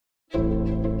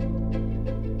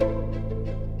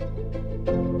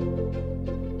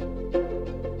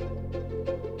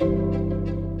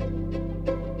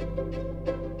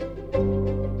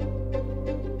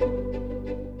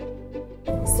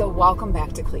welcome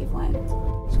back to Cleveland.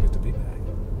 It's good to be back.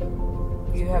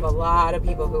 You have a lot of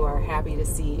people who are happy to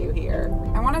see you here.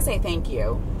 I want to say thank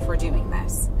you for doing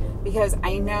this, because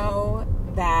I know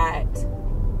that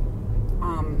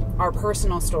our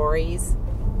personal stories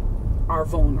are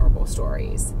vulnerable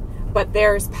stories, but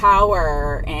there's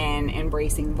power in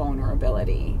embracing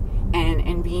vulnerability and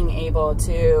in being able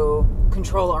to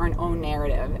control our own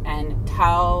narrative and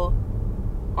tell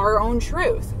our own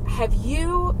truth. Have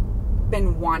you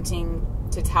been wanting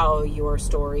to tell your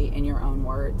story in your own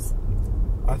words?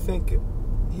 I think,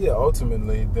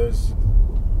 ultimately there's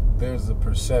a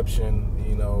perception,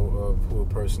 of who a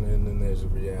person is, and there's a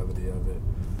reality of it.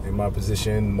 In my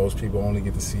position, most people only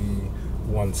get to see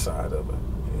one side of it,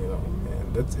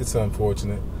 and it's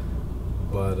unfortunate,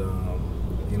 but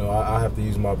I have to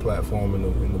use my platform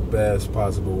in the best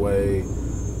possible way,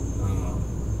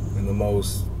 in the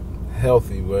most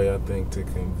healthy way, I think, to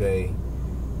convey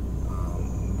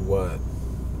what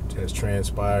has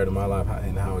transpired in my life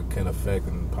and how it can affect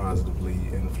and positively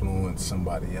influence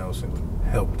somebody else and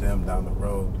help them down the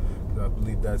road. I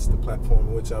believe that's the platform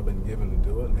in which I've been given to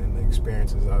do it, and the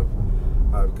experiences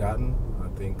I've gotten, I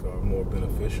think, are more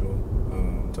beneficial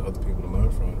to other people to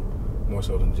learn from, more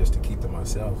so than just to keep to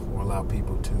myself or allow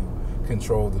people to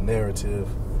control the narrative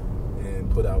and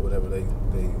put out whatever they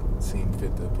seem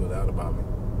fit to put out about me.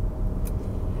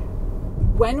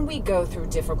 When we go through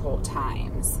difficult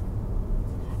times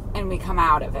and we come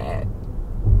out of it,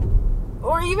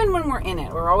 or even when we're in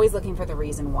it, we're always looking for the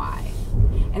reason why.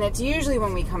 And it's usually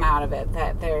when we come out of it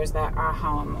that there's that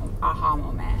aha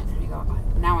moment. And you go,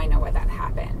 now I know why that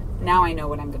happened. Now I know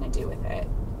what I'm going to do with it.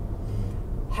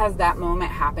 Has that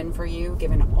moment happened for you,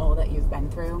 given all that you've been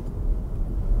through?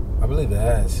 I believe it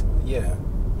has. Yeah,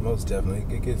 most definitely.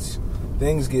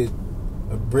 Things get,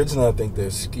 originally I think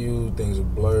they're skewed, things are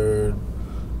blurred,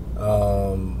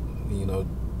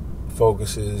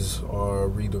 focuses are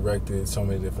redirected so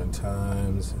many different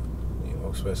times,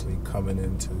 especially coming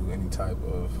into any type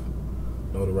of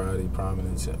notoriety,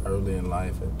 prominence early in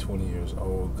life at 20 years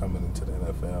old, coming into the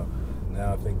NFL.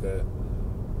 Now I think that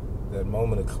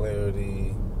moment of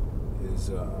clarity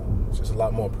is just a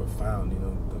lot more profound,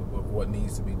 of what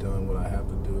needs to be done, what I have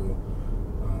to do,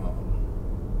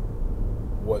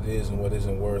 what is and what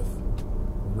isn't worth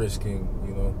risking,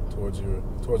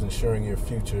 towards ensuring your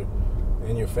future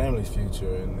and your family's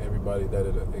future and everybody that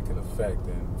it can affect.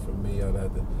 And for me, I'd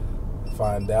have to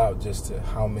find out just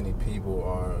how many people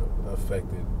are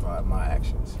affected by my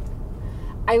actions.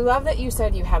 I love that you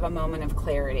said you have a moment of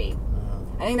clarity.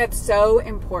 I think that's so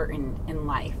important in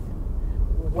life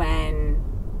when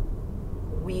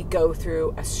we go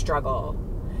through a struggle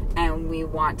and we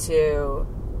want to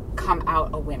come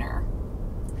out a winner.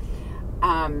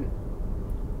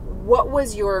 What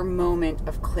was your moment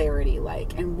of clarity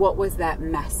like, and what was that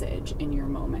message in your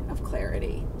moment of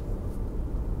clarity?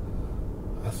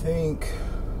 I think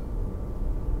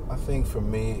for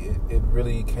me, it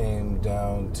really came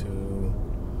down to,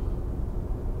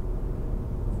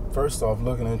 first off,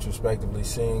 looking introspectively,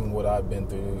 seeing what I've been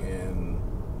through and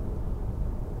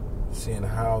seeing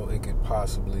how it could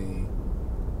possibly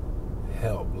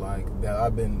help. Like, that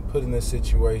I've been put in this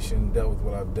situation, dealt with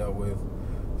what I've dealt with,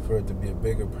 for it to be a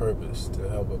bigger purpose, to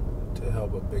help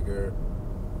a bigger,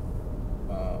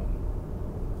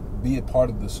 be a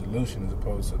part of the solution as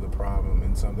opposed to the problem,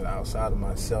 and something outside of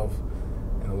myself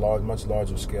in a much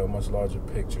larger scale, much larger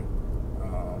picture.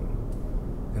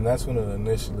 And that's when it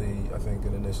initially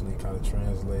kind of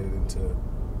translated into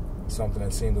something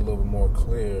that seemed a little bit more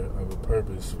clear of a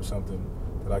purpose, for something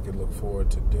that I could look forward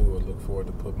to do, or look forward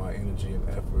to put my energy and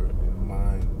effort and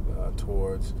mind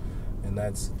towards. And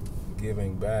that's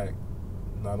giving back,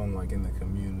 not only in the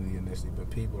community initially, but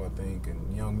people, I think,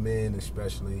 and young men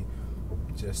especially,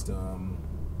 just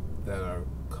that are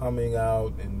coming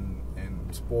out in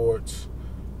sports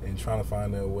and trying to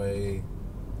find their way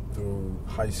through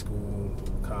high school,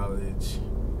 college,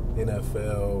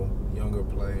 NFL, younger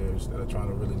players that are trying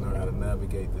to really learn how to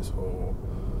navigate the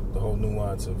whole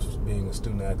nuance of being a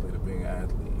student athlete or being an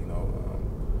athlete,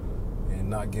 and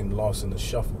not getting lost in the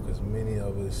shuffle, because many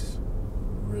of us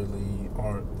really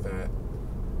aren't that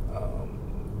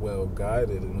well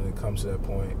guided when it comes to that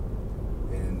point.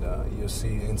 And you'll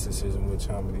see instances in which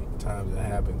how many times it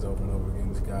happens over and over again.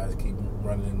 These guys keep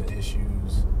running into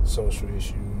issues, social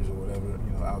issues or whatever,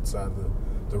 outside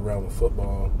the realm of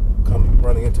football,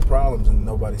 running into problems, and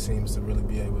nobody seems to really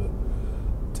be able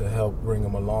to help bring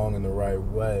them along in the right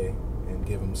way and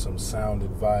give them some sound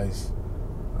advice,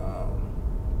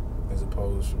 as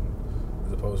opposed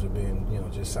as opposed to being,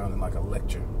 just sounding like a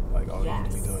lecture. Like, oh, Yes.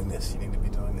 you need to be doing this, you need to be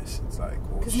doing this. It's like,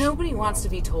 well, Because nobody wants to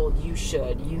be told you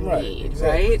should, you need,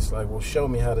 exactly. right? It's like, well, show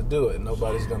me how to do it.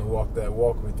 Nobody's going to walk that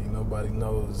walk with you. Nobody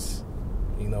knows,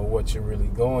 what you're really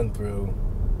going through,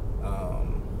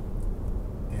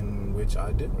 in which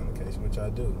I do, in the case in which I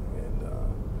do. And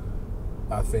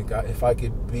I think if I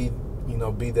could be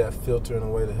that filter in a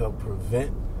way to help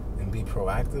prevent and be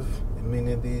proactive in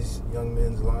many of these young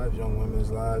men's lives, young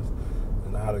women's lives,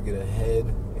 and how to get ahead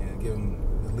and give them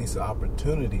at least an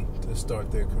opportunity to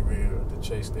start their career, or to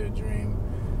chase their dream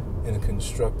in a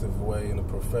constructive way, in a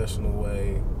professional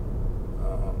way,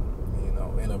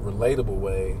 in a relatable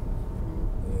way.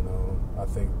 I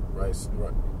think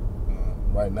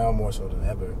right now more so than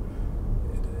ever,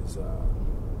 it is,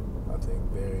 I think,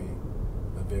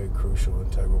 a very crucial,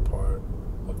 integral part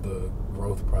of the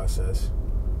growth process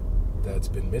that's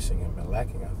been missing and been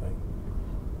lacking, I think.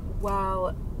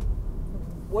 Well,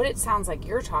 what it sounds like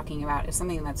you're talking about is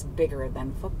something that's bigger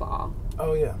than football.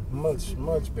 Oh yeah, much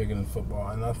bigger than football,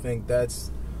 and I think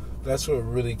that's what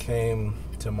really came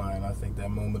to mind. I think that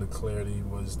moment of clarity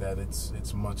was that it's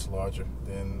much larger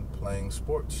than playing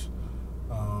sports,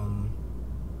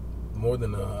 more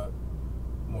than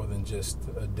just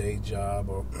a day job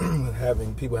or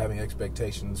having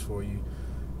expectations for you,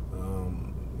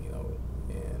 and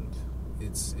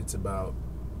it's about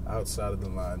outside of the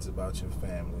lines, about your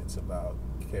family. It's about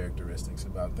characteristics,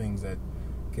 about things that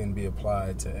can be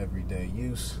applied to everyday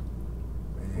use,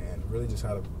 and really just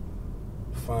how to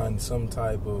find some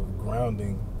type of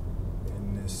grounding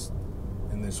in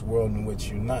this world in which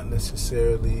you're not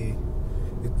necessarily,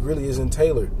 it really isn't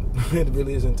tailored. It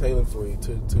really isn't tailored for you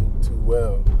too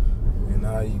well, and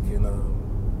how you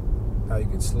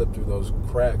can slip through those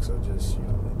cracks are just,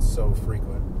 it's so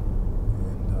frequent,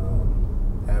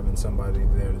 and having somebody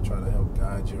there to try to help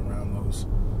guide you around those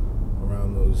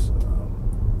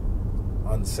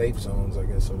unsafe zones, I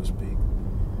guess, so to speak,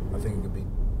 I think it could be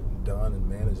done and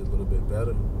managed a little bit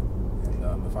better.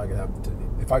 And if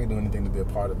I could do anything to be a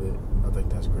part of it, I think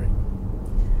that's great.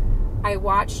 I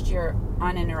watched your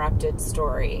uninterrupted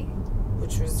story,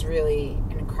 which was really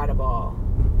incredible,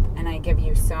 and I give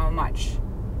you so much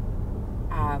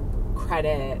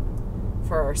credit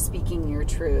for speaking your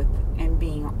truth and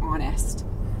being honest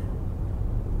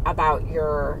about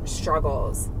your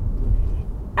struggles.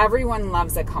 Everyone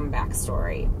loves a comeback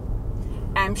story.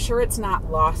 I'm sure it's not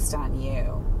lost on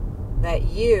you that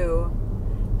you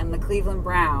and the Cleveland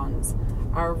Browns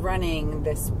are running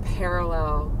this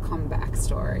parallel comeback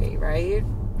story, right?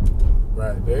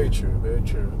 Right, very true, very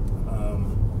true.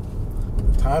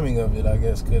 The timing of it, I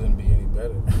guess, couldn't be any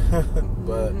better.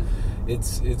 But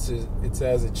it's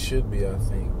as it should be, I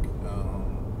think.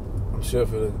 I'm sure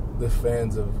for the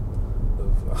fans of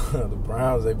the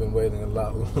Browns, they've been waiting a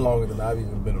lot longer than I've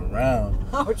even been around.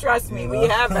 Oh, trust me, we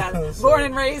have been. So, born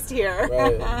and raised here.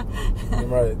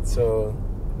 Right. So,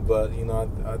 but,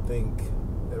 I think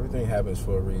everything happens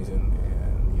for a reason,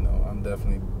 and, I'm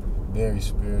definitely very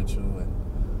spiritual, and,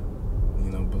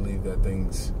 believe that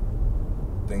things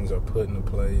are put into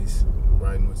place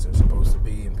right in which they're supposed to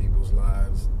be in people's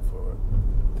lives for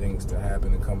things to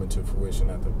happen and come into fruition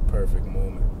at the perfect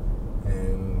moment.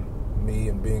 And me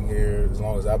and being here, as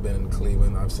long as I've been in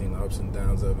Cleveland, I've seen the ups and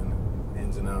downs of it, and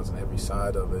ins and outs, and every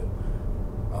side of it,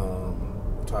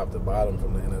 top to bottom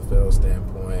from the NFL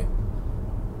standpoint.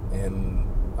 And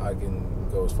I can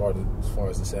go as far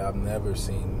as to say I've never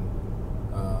seen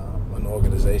an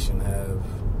organization have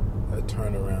a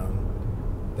turnaround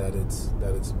that it's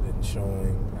been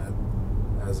showing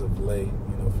as of late,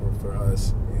 for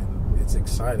us, and it's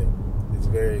exciting. It's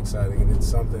very exciting, and it's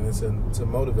something. It's a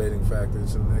motivating factor.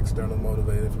 It's an external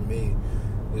motivator for me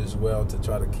as well to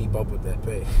try to keep up with that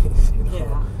pace.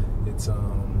 Yeah.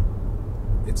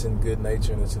 It's in good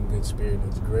nature, and it's in good spirit, and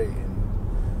it's great,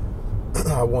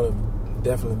 and I want to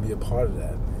definitely be a part of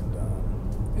that.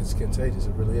 And it's contagious.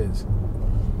 It really is.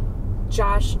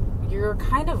 Josh, you're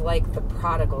kind of like the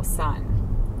prodigal son,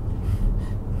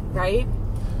 right?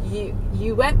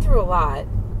 You went through a lot.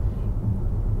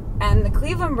 And the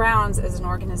Cleveland Browns as an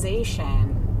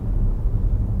organization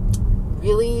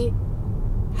really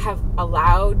have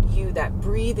allowed you that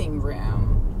breathing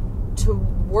room to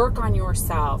work on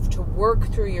yourself, to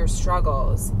work through your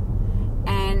struggles,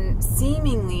 and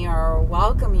seemingly are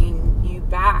welcoming you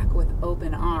back with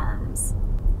open arms.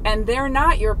 And they're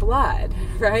not your blood,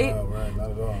 right? No, right,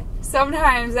 not at all.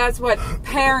 Sometimes that's what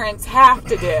parents have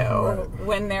to do Right.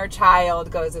 when their child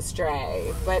goes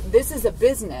astray. But this is a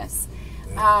business.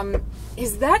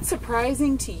 Is that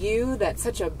surprising to you that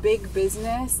such a big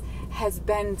business has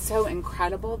been so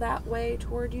incredible that way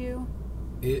toward you?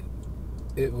 It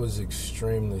It was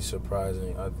extremely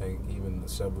surprising. I think even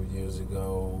several years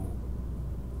ago,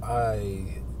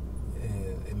 I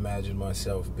imagined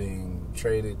myself being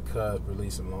traded, cut,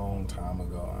 released a long time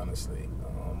ago, honestly,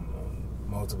 on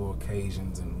multiple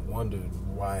occasions, and wondered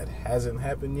why it hasn't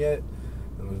happened yet.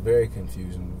 It was very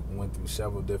confusing. We went through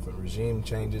several different regime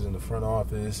changes in the front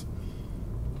office,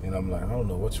 and I'm like, I don't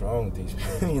know what's wrong with these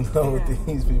people, with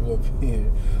these people up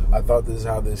here. I thought this is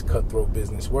how this cutthroat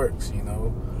business works, and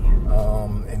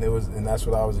that's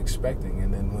what I was expecting.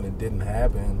 And then when it didn't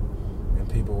happen, and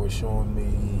people were showing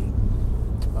me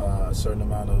a certain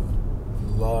amount of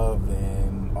love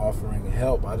and offering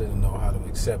help, I didn't know how to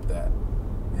accept that.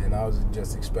 And I was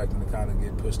just expecting to kind of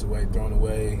get pushed away, thrown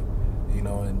away,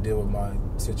 and deal with my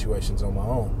situations on my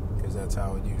own, because that's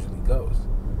how it usually goes.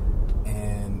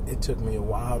 And it took me a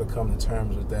while to come to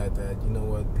terms with that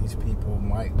these people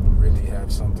might really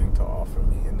have something to offer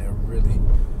me, and they really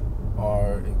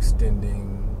are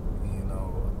extending,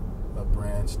 a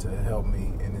branch to help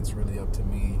me, and it's really up to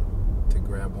me to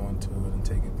grab onto it and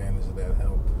take advantage of that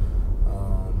help.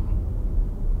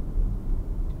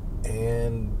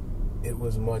 And it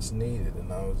was much needed,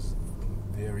 and I was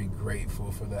very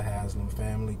grateful for the Haslam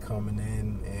family coming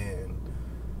in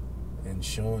and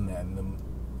showing that. And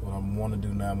what I want to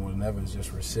do now more than ever is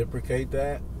just reciprocate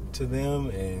that to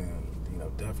them,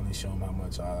 and definitely show them how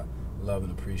much I love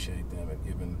and appreciate them, and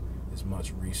giving as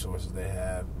much resources they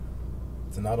have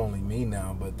to not only me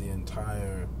now, but the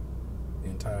entire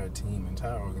team,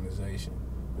 entire organization.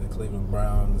 The Cleveland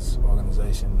Browns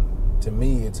organization, to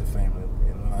me, it's a family.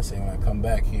 And when I come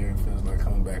back here, it feels like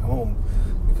coming back home,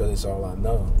 because it's all I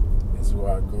know. It's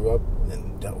where I grew up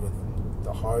and dealt with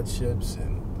the hardships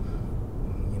and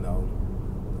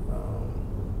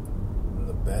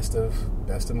the best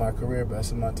of my career,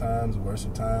 best of my times, worst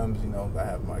of times. I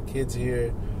have my kids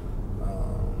here.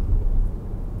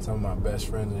 Some of my best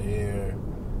friends are here.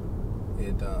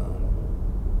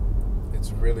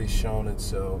 It's really shown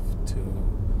itself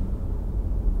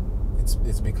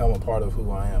it's become a part of who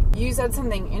I am. You said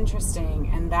something interesting,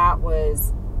 and that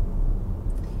was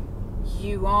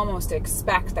you almost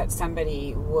expect that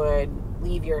somebody would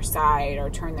leave your side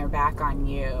or turn their back on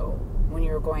you when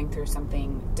you were going through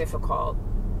something difficult,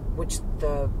 which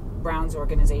the Browns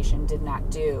organization did not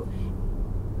do.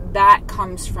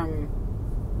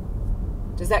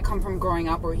 Does that come from growing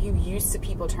up? Were you used to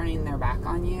people turning their back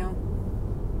on you?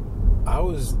 I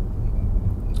was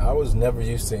never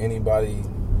used to anybody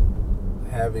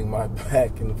having my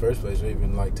back in the first place, or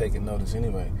even taking notice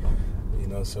anyway.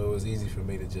 So it was easy for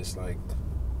me to just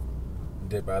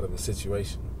dip out of a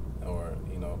situation, or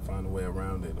find a way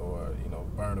around it, or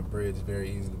burn a bridge very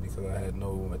easily, because I had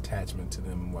no attachment to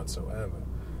them whatsoever.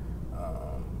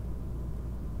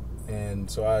 And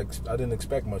so I didn't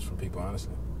expect much from people,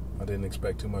 honestly. I didn't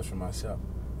expect too much from myself.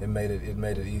 It made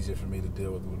it easier for me to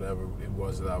deal with whatever it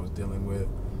was that I was dealing with,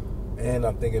 and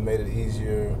I think it made it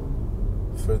easier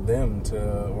for them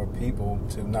or people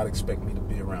to not expect me to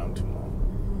be around too long.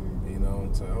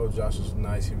 And say, oh, Josh was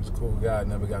nice, he was a cool guy. I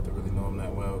never got to really know him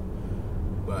that well,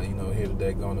 but here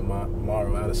today, gone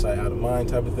tomorrow, out of sight, out of mind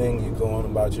type of thing. You go on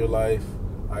about your life,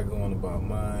 I go on about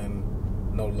mine.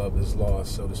 No love is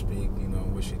lost, so to speak.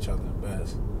 Wish each other the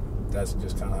best. That's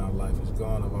just kind of how life has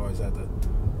gone. I've always had to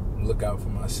look out for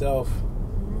myself,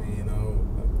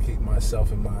 keep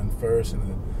myself in mind first.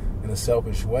 And in a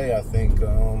selfish way, I think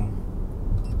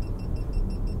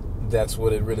that's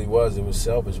what it really was. It was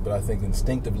selfish, but I think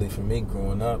instinctively for me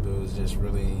growing up, it was a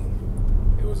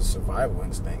survival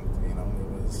instinct. It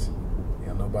was,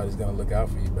 nobody's going to look out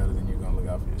for you better than you're going to look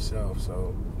out for yourself.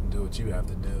 So do what you have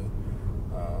to do.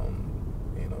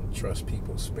 Trust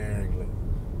people sparingly.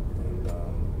 And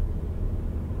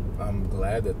I'm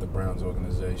glad that the Browns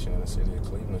organization and the city of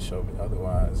Cleveland showed me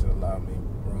otherwise. It allowed me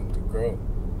room to grow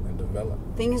and develop.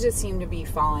 Things just seem to be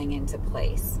falling into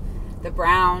place. The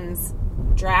Browns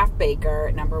draft Baker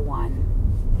at number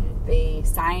 1. They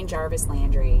sign Jarvis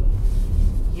Landry.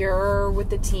 You're with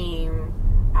the team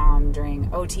during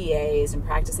OTAs and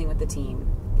practicing with the team.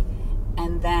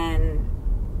 And then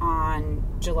on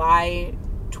July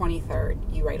 23rd,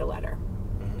 you write a letter.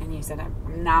 And you said,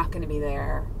 I'm not going to be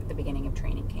there at the beginning of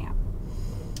training camp.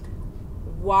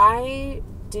 Why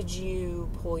did you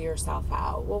pull yourself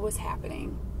out? What was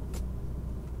happening?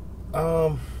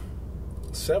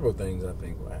 Several things I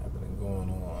think were going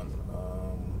on.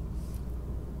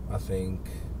 I think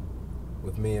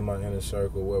with me and my inner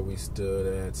circle, where we stood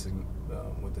at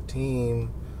with the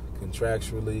team,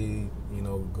 contractually,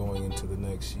 going into the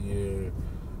next year,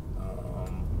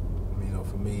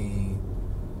 for me,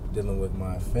 dealing with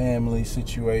my family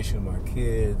situation, my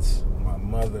kids, my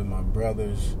mother, my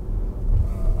brothers,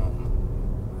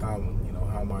 how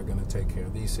am I going to take care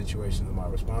of these situations? Am I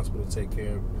responsible to take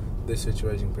care of this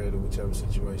situation compared to whichever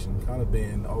situation? Kind of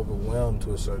being overwhelmed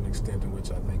to a certain extent, in which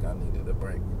I think I needed a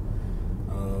break.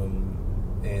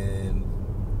 And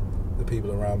the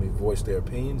people around me voiced their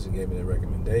opinions and gave me their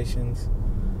recommendations.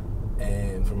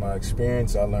 And from my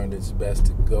experience, I learned it's best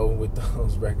to go with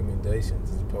those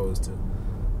recommendations as opposed to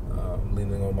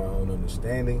leaning on my own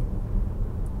understanding.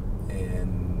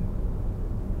 And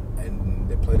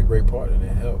they played a great part, and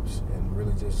it helps. And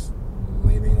really just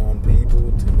leaning on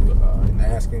people and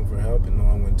asking for help, and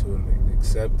knowing when to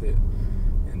accept it,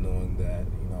 and knowing that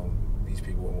these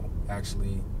people will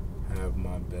actually have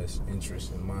my best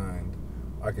interest in mind.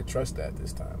 I could trust that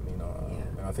this time, and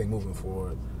I think moving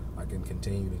forward, I can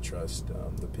continue to trust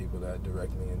the people that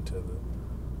direct me into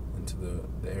the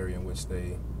area in which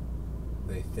they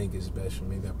think is best for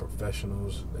me. They're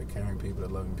professionals, they're caring people, they're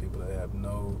loving people, that have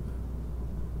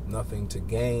nothing to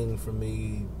gain from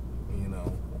me,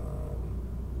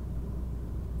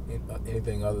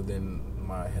 anything other than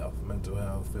my health, mental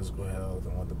health, physical health,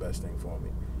 and want the best thing for me.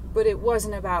 But it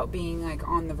wasn't about being like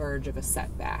on the verge of a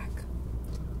setback.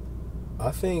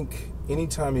 I think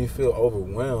anytime you feel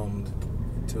overwhelmed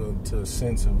to a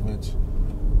sense of which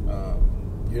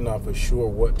you're not for sure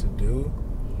what to do,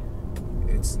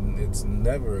 it's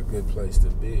never a good place to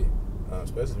be,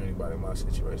 especially for anybody in my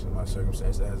situation, my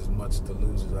circumstance, that has as much to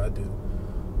lose as I do.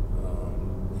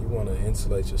 You want to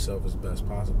insulate yourself as best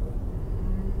possible,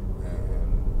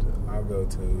 and I'll go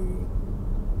to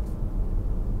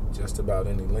just about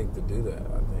any length to do that.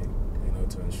 I think,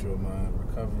 to ensure my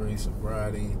recovery,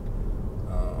 sobriety,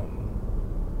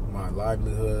 my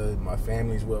livelihood, my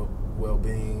family's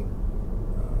well-being.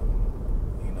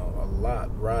 A lot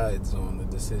rides on the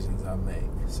decisions I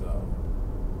make, so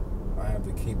I have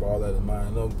to keep all that in mind.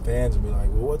 I know fans will be like,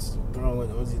 well, what's wrong with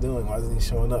him? What's he doing? Why isn't he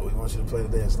showing up? We want you to play the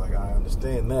dance. Like, I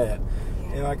understand that,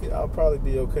 and I'll probably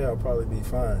be okay. I'll probably be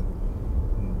fine.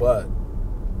 But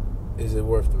is it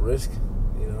worth the risk?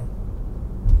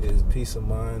 Is peace of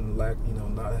mind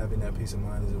not having that peace of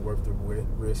mind, is it worth the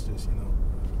risk? Just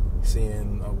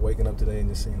seeing, waking up today and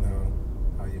just seeing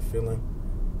how you're feeling.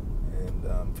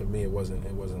 And for me, it wasn't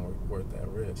worth that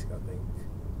risk. I think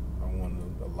I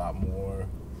wanted a lot more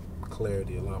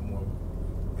clarity, a lot more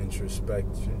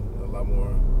introspection, a lot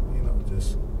more,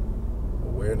 just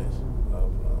awareness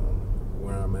of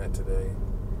where I'm at today,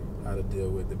 how to deal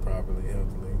with it properly,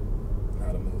 healthily, and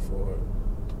how to move forward.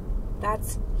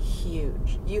 That's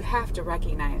huge. You have to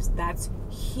recognize that's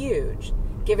huge,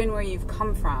 given where you've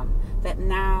come from, that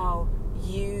now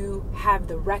you have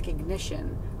the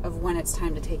recognition of when it's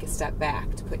time to take a step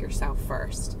back, to put yourself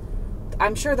first.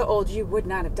 I'm sure the old you would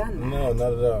not have done that. No,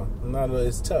 not at all. Not at all.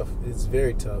 It's tough. It's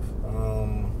very tough.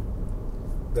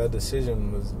 That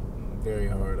decision was very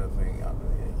hard, I think.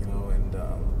 And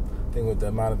I think with the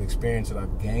amount of experience that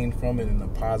I've gained from it and the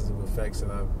positive effects that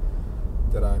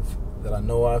I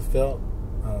know I've felt,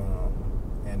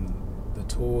 and the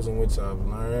tools in which I've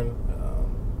learned,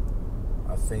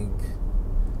 I think,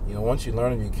 once you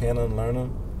learn them, you can't unlearn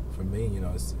them. For me,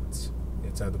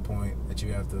 it's at the point that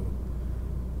you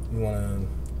want to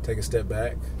take a step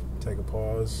back, take a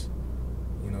pause,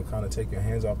 kind of take your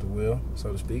hands off the wheel,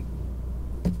 so to speak.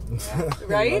 Yeah.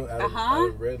 Right? At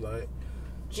a red light.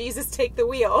 Jesus, take the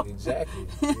wheel. Exactly.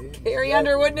 Carrie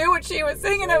Underwood knew what she was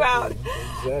singing about.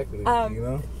 Exactly.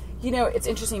 It's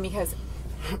interesting because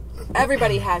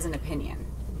everybody has an opinion.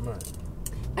 Right.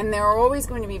 And there are always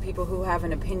going to be people who have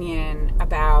an opinion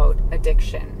about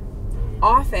addiction.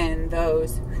 Often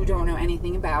those who don't know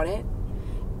anything about it,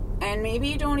 and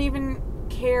maybe don't even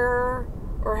care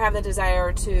or have the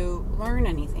desire to learn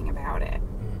anything about it.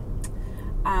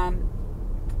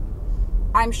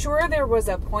 I'm sure there was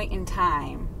a point in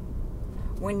time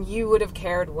when you would have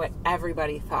cared what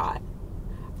everybody thought.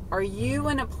 Are you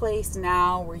in a place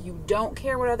now where you don't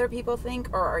care what other people think,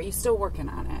 or are you still working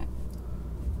on it?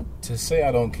 To say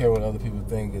I don't care what other people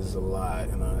think is a lie,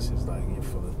 it's just like you're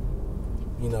full of,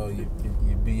 you're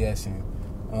BSing.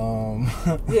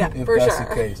 If for that's sure.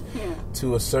 the case. Yeah.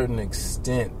 To a certain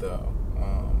extent, though,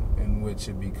 in which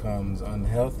it becomes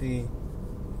unhealthy,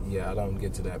 I don't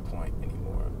get to that point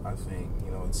anymore. I think,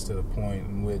 it's to the point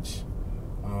in which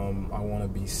I want to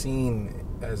be seen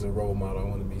as a role model. I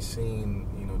want to be seen,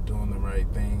 doing the right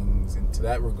things. And to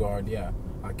that regard,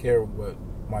 I care what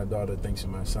my daughter thinks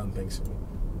and my son thinks of me.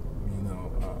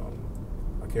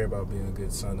 I care about being a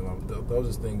good son to them.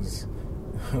 Those are things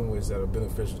which that are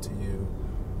beneficial to you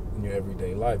in your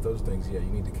everyday life. Those things, you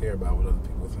need to care about what other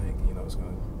people think.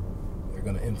 They're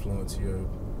gonna influence your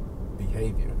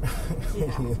behavior.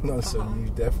 So you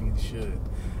definitely should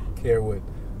care what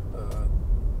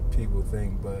people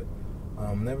think. But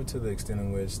Never to the extent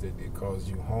in which that it caused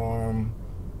you harm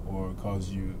or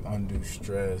caused you undue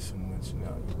stress, in which you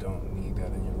don't need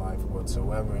that in your life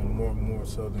whatsoever. And more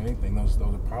so than anything, those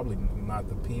are probably not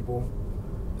the people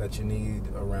that you need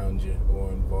around you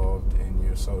or involved in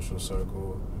your social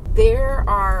circle. There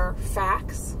are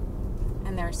facts,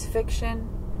 and there's fiction,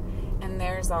 and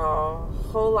there's a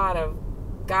whole lot of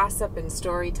gossip and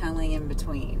storytelling in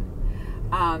between.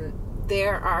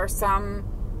 There are some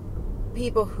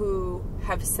people who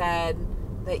have said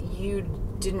that you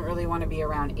didn't really want to be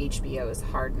around HBO's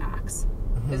Hard Knocks.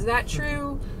 Mm-hmm. Is that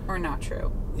true or not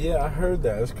true? Yeah, I heard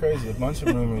that. It's crazy. A bunch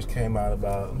of rumors came out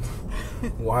about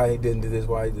why he didn't do this,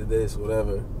 why he did this,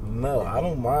 whatever. No, I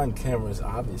don't mind cameras,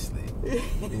 obviously,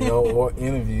 or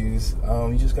interviews.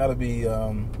 You just got to be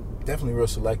definitely real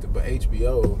selective. But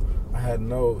HBO, I had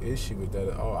no issue with that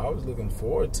at all. I was looking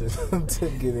forward to to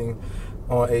getting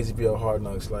on HBO Hard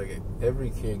Knocks. Like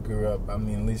every kid grew up. I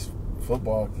mean, at least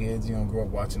football kids, grew up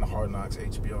watching the Hard Knocks,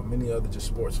 HBO. Many other just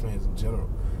sports fans in general.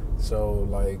 So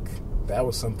like that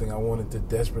was something I wanted to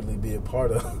desperately be a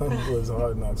part of was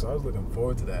Hard Knocks. So I was looking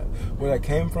forward to that. Where that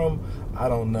came from, I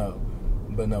don't know.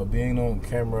 But no, being on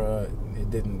camera,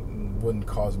 it wouldn't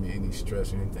cause me any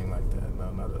stress or anything like that.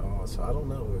 No, not at all. So I don't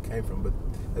know where it came from. But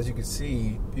as you can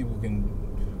see,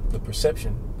 the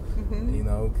perception,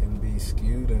 can be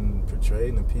skewed and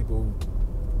portrayed, and people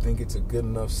think it's a good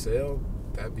enough sell,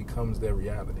 that becomes their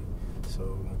reality.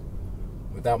 So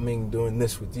without me doing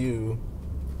this with you,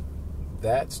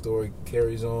 that story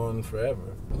carries on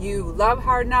forever. You love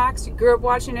Hard Knocks, you grew up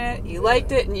watching it, you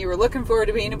liked it, and you were looking forward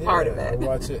to being a part of it. I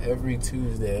watch it every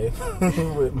Tuesday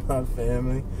with my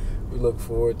family. We look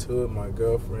forward to it. My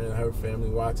girlfriend, her family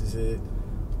watches it.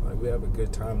 Like, we have a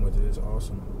good time with it. It's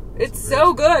awesome. It's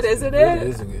so good, isn't it?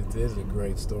 It is a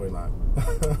great storyline.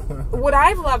 What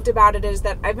I've loved about it is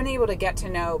that I've been able to get to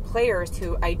know players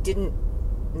who I didn't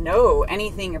know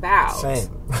anything about. Same.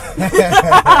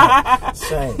 I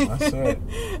swear,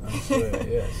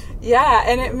 yes. Yeah,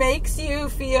 and it makes you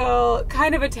feel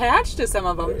kind of attached to some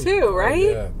of them too,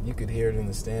 right? Yeah, you could hear it in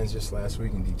the stands just last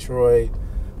week in Detroit.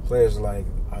 Players are like,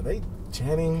 are they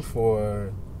chanting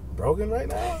for Brogan right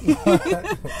now?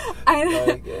 I know,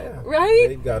 like, yeah, right?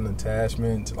 They've got an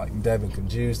attachment to like Devin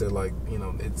Kajus. They're like,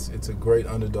 it's a great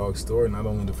underdog story, not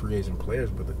only the free agent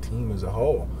players, but the team as a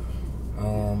whole.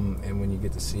 And when you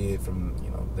get to see it from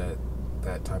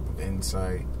that type of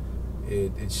insight,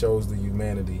 it shows the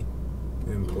humanity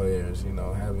in players.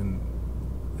 Having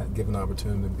given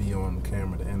opportunity to be on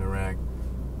camera, to interact,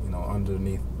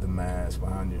 underneath the mask,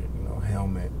 behind your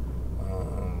helmet,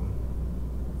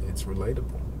 it's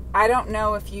relatable. I don't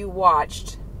know if you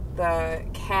watched the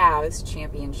Cavs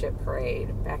championship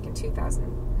parade back in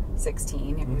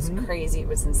 2016. It was crazy. It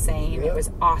was insane. It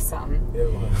was awesome. Yeah,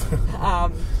 it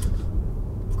was.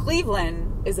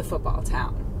 Cleveland is a football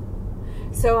town.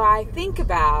 So I think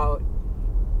about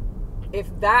if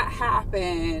that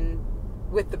happened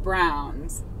with the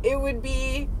Browns, it would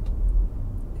be,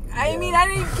 I mean, I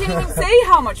can't even say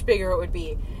how much bigger it would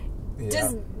be. Yeah.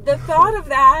 Does the thought of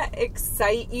that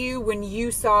excite you when you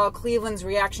saw Cleveland's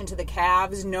reaction to the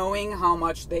Cavs, knowing how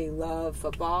much they love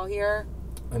football here?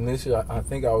 Initially, I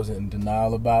think I was in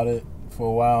denial about it for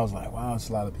a while. I was like, wow, it's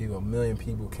a lot of people. 1 million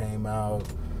people came out.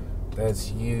 That's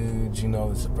huge.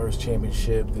 It's the first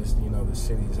championship this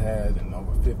city's had in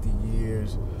over 50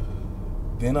 years.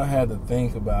 Then I had to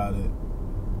think about it,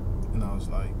 and I was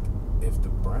like, if the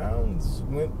Browns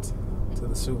went to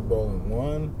the Super Bowl and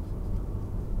won,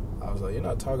 I was like, you're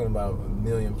not talking about 1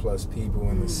 million plus people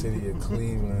in the city of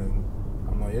Cleveland.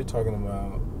 I'm like, you're talking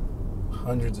about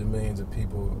hundreds of millions of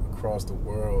people across the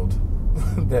world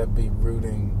that be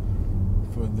rooting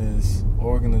for this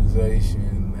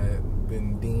organization that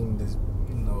been deemed as,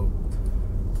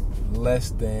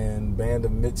 less than, band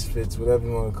of misfits, whatever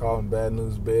you want to call them, bad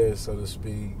news bears, so to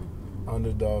speak,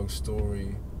 underdog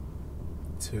story,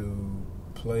 to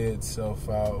play itself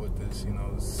out with this,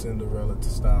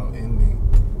 Cinderella-style ending.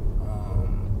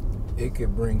 It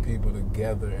could bring people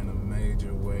together in a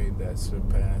major way that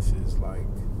surpasses, like,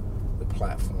 the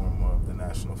platform of the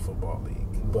National Football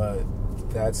League. But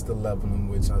that's the level in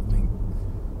which I think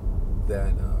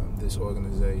that this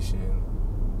organization,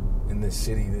 in this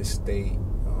city, this state,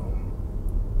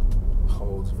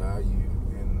 holds value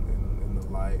in the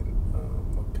light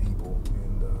of people,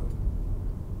 and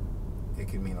it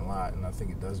can mean a lot, and I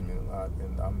think it does mean a lot,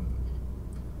 and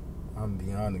I'm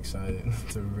beyond excited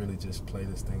to really just play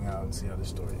this thing out and see how the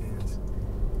story ends.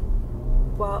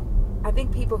 Well, I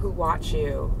think people who watch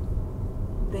you,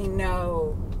 they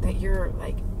know that you're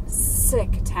like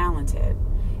sick talented,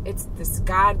 It's this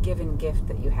God-given gift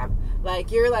that you have.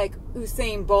 Like, you're like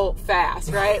Usain Bolt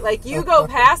fast, right? Like, you go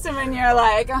past him and you're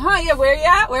like, yeah, where you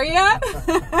at? Where you at?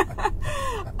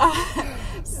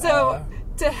 So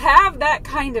to have that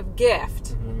kind of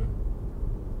gift,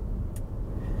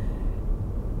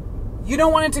 you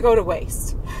don't want it to go to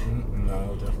waste.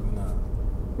 No, definitely not.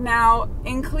 Now,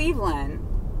 in Cleveland,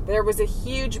 there was a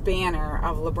huge banner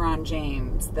of LeBron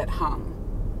James that hung.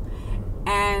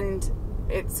 And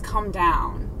it's come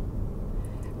down.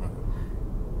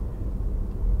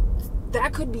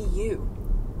 That could be you.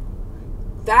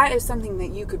 That is something that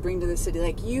you could bring to the city.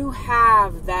 Like, you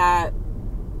have that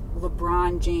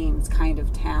LeBron James kind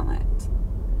of talent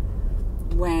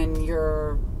when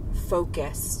you're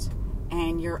focused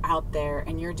and you're out there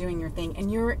and you're doing your thing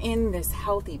and you're in this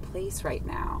healthy place right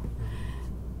now.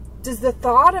 Does the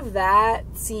thought of that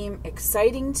seem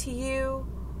exciting to you?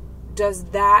 Does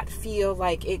that feel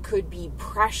like it could be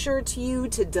pressure to you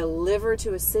to deliver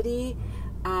to a city?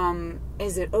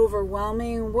 Is it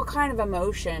overwhelming? What kind of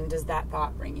emotion does that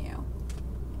thought bring you?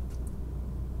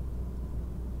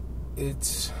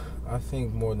 I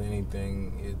think more than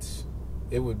anything,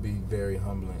 it would be very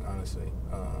humbling, honestly.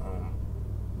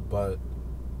 But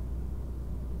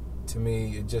to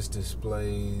me, it just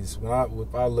displays,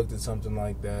 if I looked at something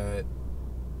like that,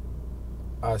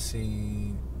 I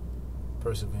see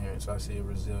perseverance. I see a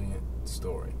resilient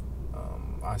story.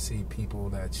 I see people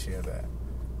that share that.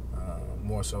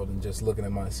 More so than just looking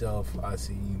at myself, I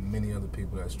see many other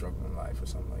people that struggle in life or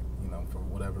something, like, for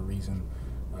whatever reason,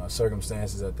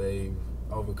 circumstances that they've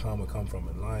overcome or come from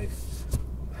in life,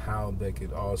 how they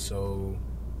could also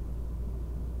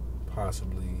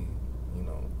possibly,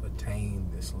 attain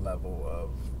this level of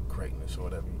greatness or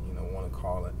whatever you want to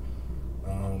call it.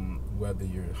 Whether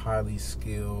you're highly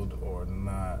skilled or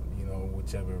not,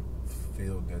 whichever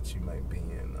field that you might be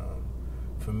in.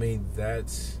 For me,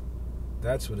 that's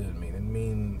what it means.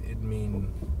 It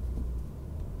mean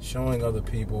showing other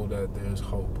people that there's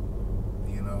hope.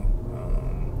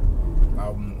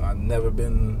 I've never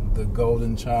been the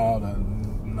golden child.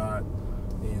 I'm not,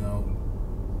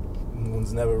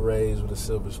 was never raised with a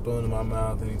silver spoon in my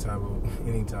mouth any type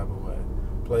of way.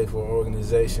 Play for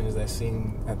organizations that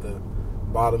seem at the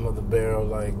bottom of the barrel.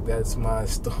 Like, that's my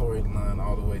storyline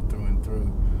all the way through and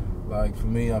through. Like, for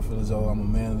me, I feel as though I'm a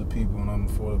man of the people and I'm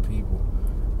for the people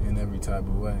in every type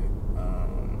of way.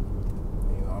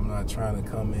 I'm not trying to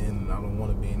come in and I don't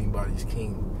want to be anybody's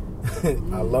king.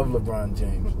 I love LeBron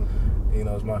James.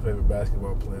 He's my favorite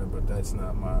basketball player, but that's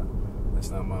not my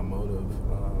motive.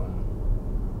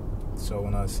 So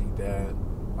when I see that,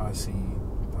 I see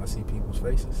people's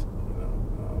faces.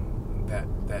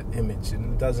 That image,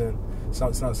 and it's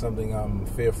not something I'm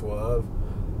fearful of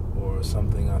or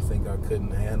something I think I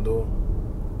couldn't handle.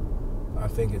 I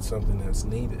think it's something that's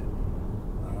needed.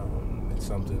 It's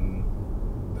something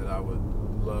that I would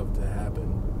love to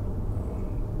happen,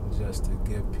 just to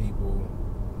give people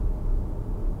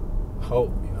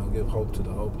hope, give hope to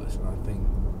the hopeless. And I think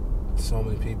so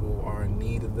many people are in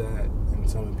need of that, and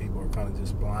so many people are kind of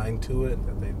just blind to it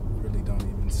that they really don't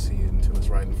even see it until it's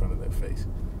right in front of their face.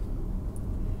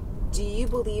 Do you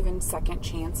believe in second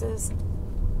chances?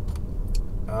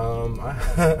 I'm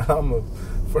a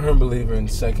firm believer in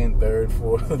second, third,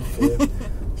 fourth, fifth,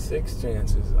 sixth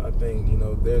chances. I think,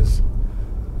 there's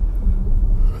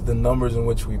the numbers in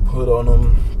which we put on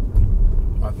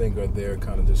them, I think are there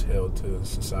kind of just held to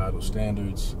societal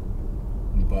standards,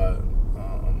 but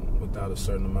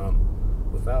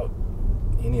without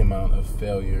any amount of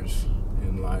failures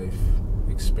in life,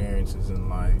 experiences in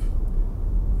life,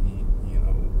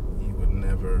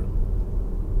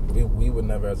 we would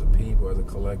never, as a people, as a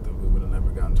collective, we would have never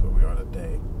gotten to where we are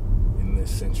today in this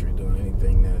century, doing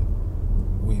anything that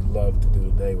we love to do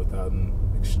today without an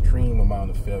extreme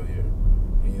amount of failure.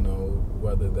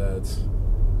 Whether that's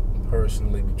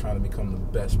personally trying to become the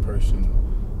best person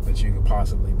that you could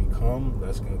possibly become,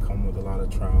 that's going to come with a lot of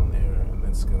trial and error, and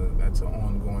that's an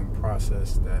ongoing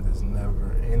process that is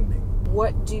never ending.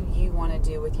 What do you want to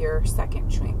do with your second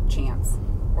chance,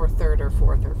 or third, or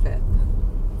fourth, or fifth?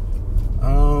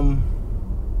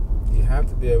 You have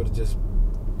to be able to just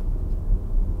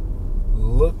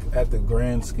look at the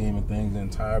grand scheme of things, the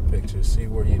entire picture, see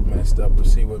where you messed up, or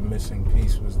see what missing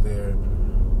piece was there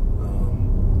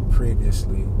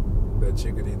previously that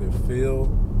you could either fill,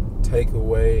 take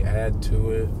away, add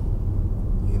to it,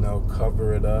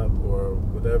 cover it up, or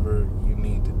whatever you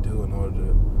need to do in order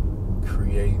to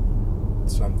create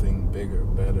something bigger,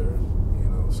 better,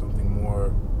 something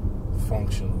more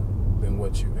functional than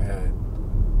what you had,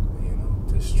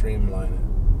 to streamline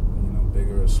it,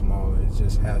 bigger or smaller. It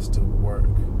just has to work.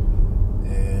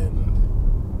 And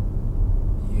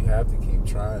you have to keep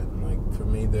trying. Like, for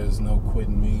me, there's no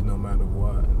quitting me no matter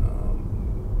what.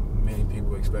 Many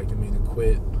people expected me to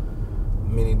quit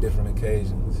many different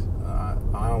occasions.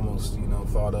 I almost,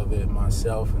 thought of it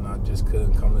myself, and I just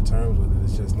couldn't come to terms with it.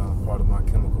 It's just not a part of my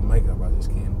chemical makeup. I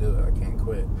just can't do it. I can't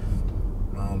quit.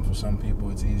 For some people,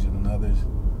 it's easier than others,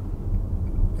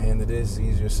 and it is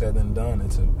easier said than done.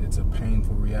 It's a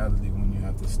painful reality when you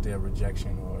have to stare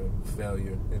rejection or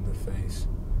failure in the face,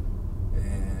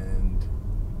 and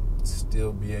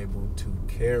still be able to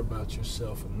care about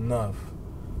yourself enough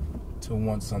to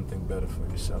want something better for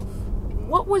yourself.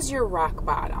 What was your rock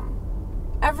bottom?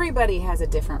 Everybody has a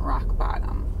different rock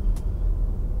bottom.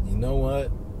 You know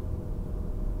what?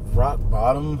 Rock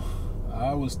bottom,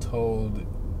 I was told,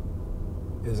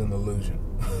 is an illusion.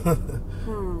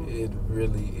 It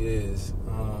really is.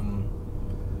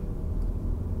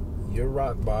 Your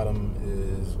rock bottom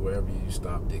is wherever you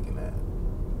stop digging at.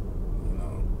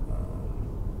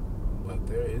 But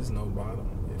there is no bottom.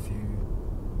 If you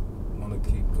want to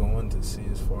keep going to see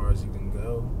as far as you can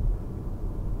go,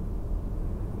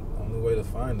 the only way to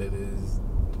find it is,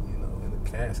 in a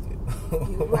casket.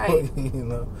 Right. And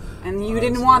you honestly,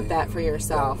 didn't want that for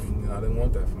yourself. I didn't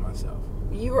want that for myself.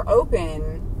 You were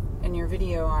open in your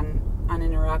video on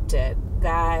Uninterrupted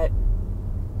that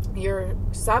your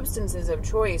substances of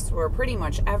choice were pretty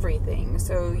much everything.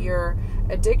 So your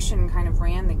addiction kind of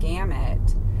ran the gamut.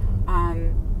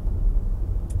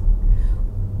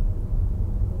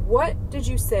 What did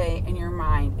you say in your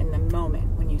mind in the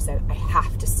moment when you said, I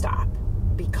have to stop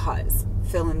because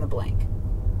fill in the blank?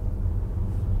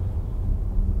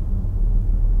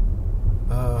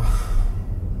 I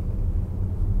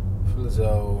feel as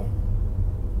though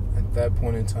at that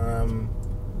point in time,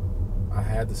 I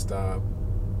had to stop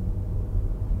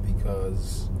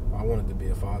because I wanted to be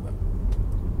a father.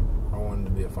 I wanted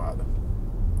to be a father.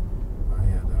 I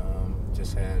had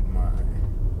just had my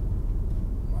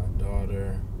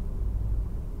daughter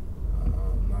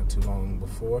not too long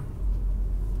before,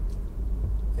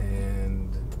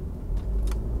 and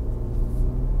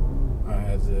I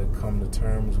had to come to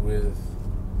terms with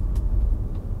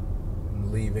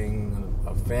leaving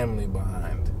a family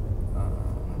behind,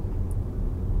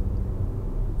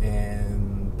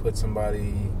 and put but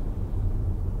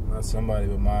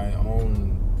my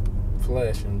own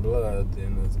flesh and blood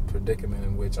in a predicament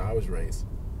in which I was raised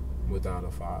without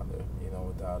a father,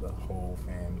 without a whole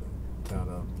family, without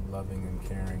a loving and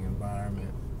caring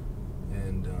environment.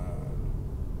 And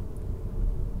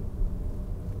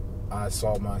I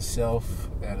saw myself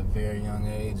at a very young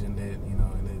age, and it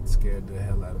scared the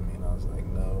hell out of me. And I was like,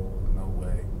 no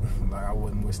way. Like, I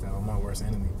wouldn't wish that on my worst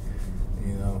enemy,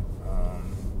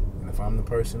 And if I'm the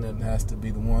person that has to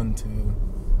be the one to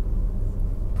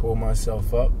pull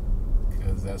myself up,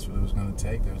 because that's what it was going to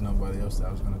take, there was nobody else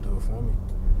that was going to do it for me.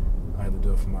 I had to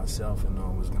do it for myself, and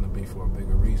know it was going to be for a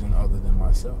bigger reason other than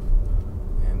myself.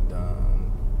 And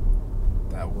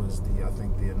that was the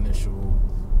initial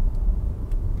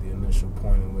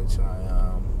point in which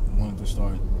I wanted to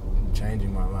start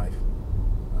changing my life,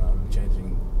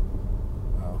 changing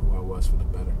who I was for the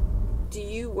better. Do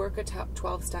you work a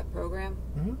 12-step program?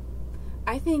 Mm-hmm.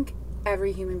 I think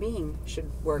every human being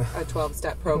should work a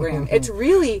 12-step program. It's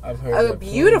really a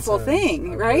beautiful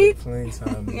thing, right? Plenty of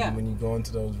times. Yeah. When you go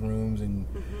into those rooms and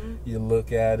you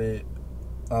look at it,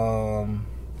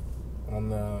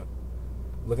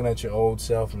 looking at your old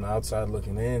self from the outside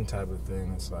looking in type of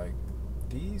thing, it's like,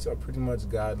 these are pretty much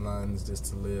guidelines just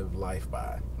to live life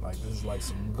by. Like, this is like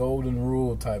some golden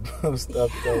rule type of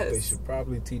stuff that they should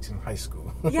probably teach in high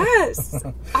school. Yes,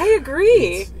 I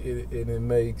agree. It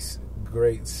makes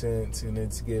great sense, and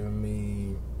it's given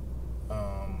me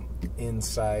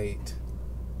insight,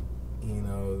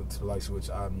 to likes which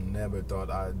I've never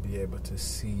thought I'd be able to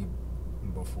see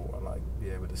before. Like, be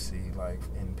able to see, like,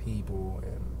 in people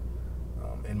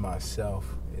and in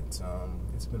myself. It's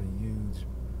been a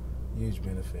huge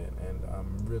benefit, and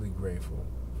I'm really grateful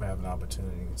for having the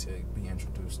opportunity to be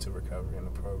introduced to recovery in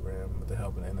the program with the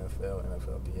help of the NFL,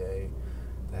 NFLPA,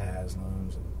 the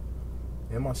Haslams,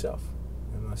 and myself.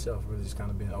 Really just kind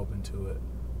of being open to it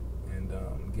and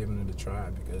giving it a try,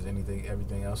 because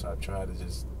everything else I've tried, it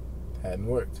just hadn't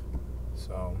worked.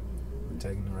 So I'm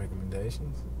taking the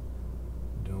recommendations,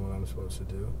 doing what I'm supposed to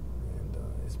do, and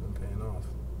it's been paying off.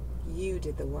 You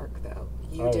did the work, though.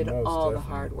 You did all the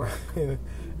hard work. It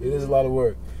is a lot of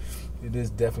work. It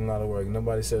is definitely a lot of work.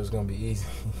 Nobody said it was going to be easy.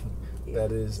 Yeah.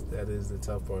 That is the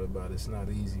tough part about it. It's not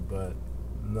easy, but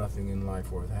nothing in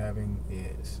life worth having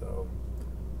is. So.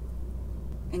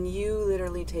 And you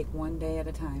literally take one day at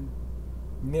a time.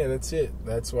 Yeah, that's it.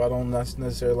 That's why I don't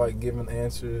necessarily like giving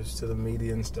answers to the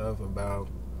media and stuff about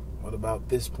what about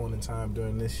this point in time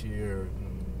during this year?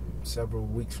 Several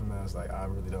weeks from now, it's like, I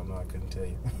really don't know. I couldn't tell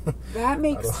you. That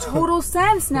makes total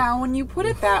sense now when you put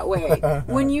it that way.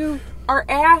 When you are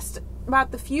asked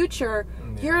about the future,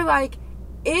 you're like,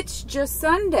 it's just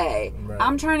Sunday. Right.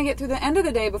 I'm trying to get through the end of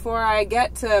the day before I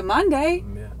get to Monday.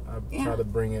 Yeah, I try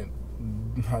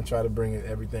to bring it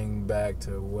everything back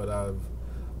to what I've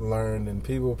learned, and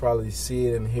people probably see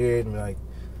it and hear it and be like,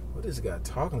 what is this guy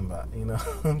talking about?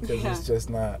 Because it's just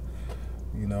not,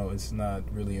 it's not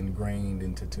really ingrained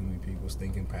into too many people's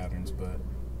thinking patterns. But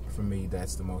for me,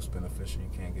 that's the most beneficial. You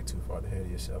can't get too far ahead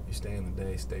of yourself. You stay in the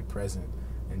day, stay present,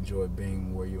 enjoy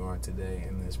being where you are today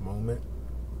in this moment,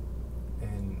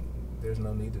 and there's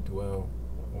no need to dwell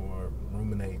or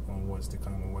ruminate on what's to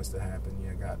come and what's to happen.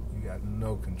 You got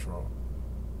no control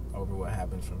over what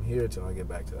happens from here till I get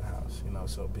back to the house.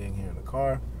 So being here in the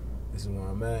car, this is where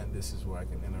I'm at, this is where I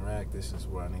can interact, this is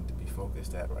where I need to be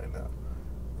focused at right now.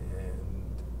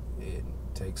 And it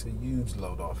takes a huge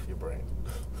load off your brain.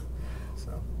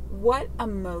 So, what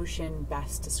emotion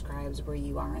best describes where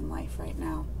you are in life right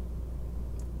now?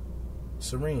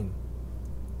 Serene.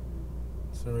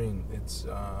 It's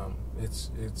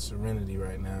serenity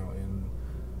right now, and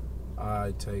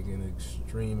I take an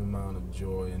extreme amount of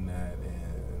joy in that,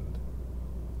 and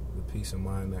the peace of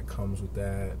mind that comes with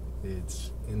that,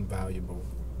 it's invaluable.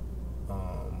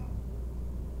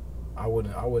 I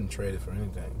wouldn't trade it for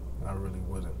anything. I really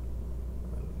wouldn't.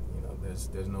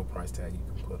 There's no price tag you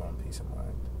can put on peace of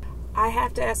mind. I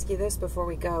have to ask you this before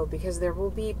we go, because there will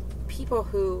be people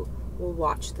who will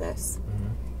watch this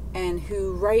and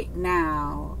who right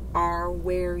now are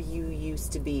where you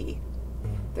used to be.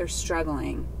 They're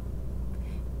struggling.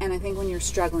 And I think when you're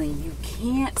struggling, you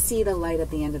can't see the light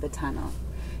at the end of the tunnel.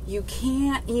 You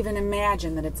can't even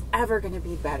imagine that it's ever going to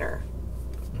be better.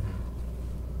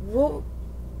 What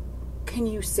can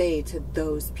you say to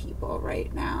those people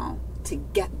right now to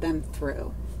get them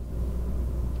through?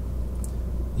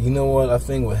 You know what I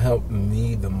think would help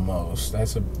me the most?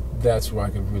 That's where I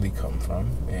could really come from.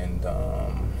 And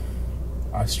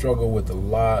I struggle with a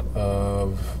lot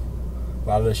of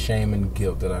the shame and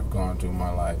guilt that I've gone through in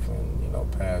my life, and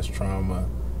past trauma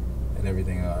and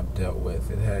everything that I've dealt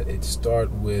with. It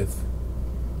started with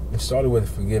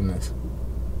forgiveness.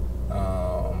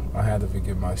 I had to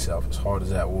forgive myself, as hard as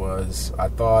that was. I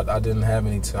thought I didn't have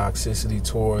any toxicity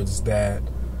towards that,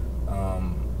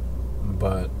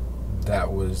 but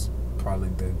that was probably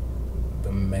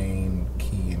the main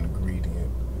key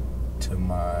ingredient to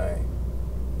my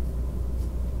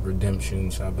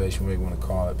redemption, salvation, whatever you want to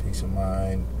call it, peace of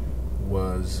mind,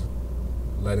 was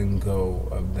letting go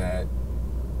of that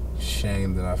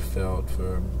shame that I felt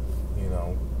for,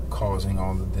 causing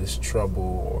all of this trouble,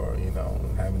 or,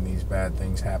 having these bad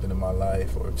things happen in my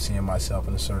life, or seeing myself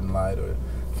in a certain light, or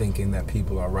thinking that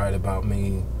people are right about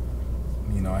me.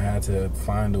 I had to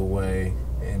find a way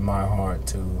in my heart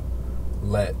to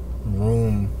let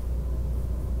room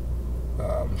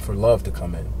for love to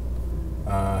come in.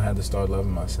 I had to start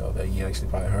loving myself. You actually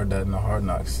probably heard that in the Hard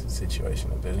Knocks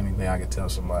situation. If there's anything I could tell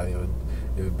somebody, it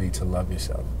would be to love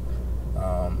yourself.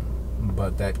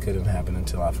 But that couldn't happen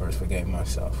until I first forgave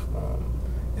myself.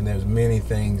 And there's many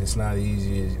things. It's not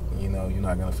easy. You're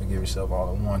not going to forgive yourself all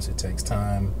at once. It takes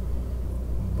time.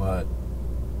 But,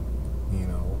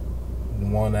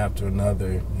 one after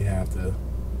another, you have to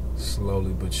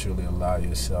slowly but surely allow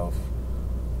yourself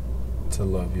to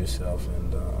love yourself,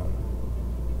 and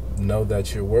know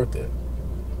that you're worth it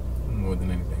more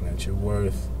than anything, that you're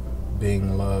worth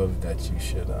being loved, that you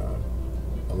should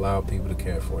allow people to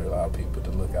care for you, allow people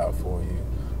to look out for you,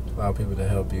 allow people to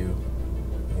help you,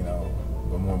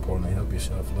 but more importantly, help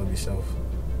yourself, love yourself,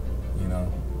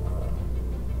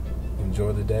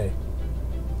 enjoy the day.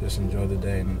 Just enjoy the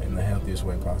day in the healthiest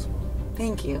way possible.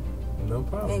 Thank you. No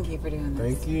problem. Thank you for doing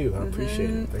this. Thank you. I appreciate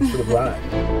it. Thanks for the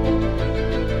ride.